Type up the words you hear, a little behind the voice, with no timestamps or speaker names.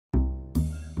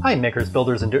Hi makers,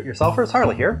 builders, and do-it-yourselfers,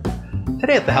 Harley here.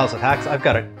 Today at the House of Hacks I've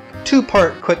got a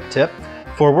two-part quick tip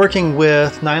for working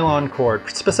with nylon cord,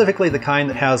 specifically the kind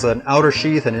that has an outer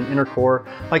sheath and an inner core,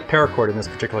 like paracord in this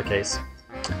particular case.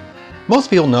 Most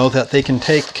people know that they can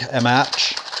take a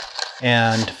match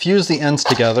and fuse the ends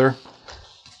together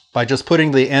by just putting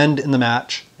the end in the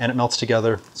match and it melts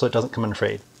together so it doesn't come in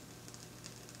frayed.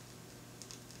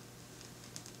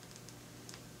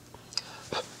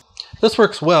 This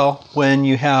works well when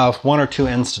you have one or two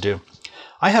ends to do.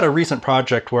 I had a recent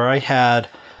project where I had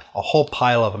a whole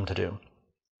pile of them to do,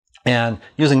 and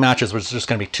using matches was just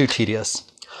going to be too tedious.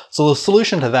 So the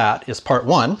solution to that is part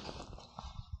one,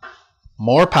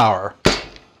 more power.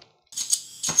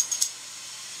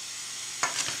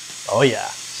 Oh yeah.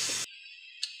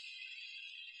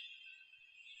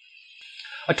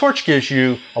 A torch gives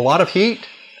you a lot of heat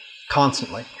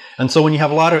constantly, and so when you have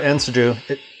a lot of ends to do,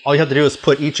 all you have to do is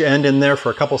put each end in there for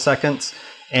a couple seconds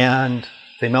and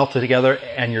they melt together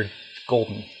and you're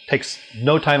golden. Takes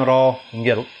no time at all. You can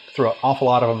get through an awful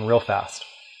lot of them real fast.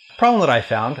 The problem that I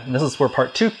found, and this is where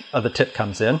part two of the tip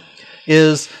comes in,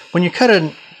 is when you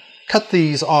cut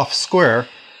these off square,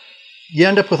 you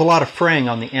end up with a lot of fraying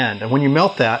on the end. And when you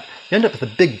melt that, you end up with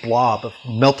a big blob of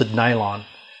melted nylon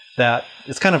that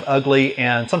is kind of ugly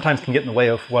and sometimes can get in the way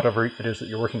of whatever it is that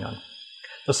you're working on.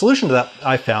 The solution to that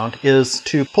I found is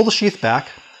to pull the sheath back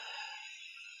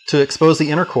to expose the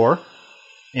inner core,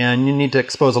 and you need to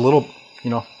expose a little,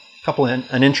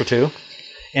 an inch or two,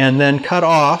 and then cut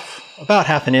off about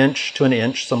half an inch to an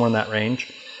inch, somewhere in that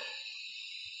range,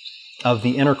 of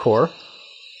the inner core.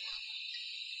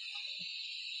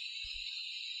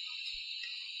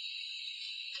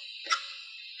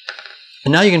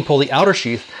 And now you can pull the outer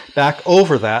sheath back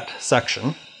over that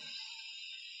section,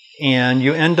 and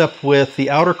you end up with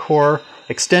the outer core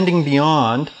extending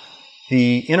beyond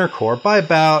the inner core by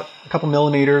about a couple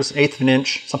millimeters, eighth of an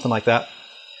inch, something like that.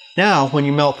 Now, when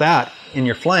you melt that in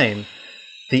your flame,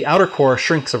 the outer core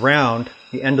shrinks around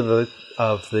the end of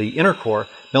the inner core,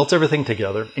 melts everything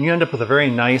together, and you end up with a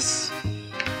very nice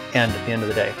end at the end of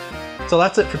the day. So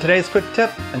that's it for today's quick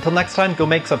tip. Until next time, go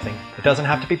make something. It doesn't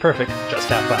have to be perfect, just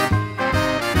have fun.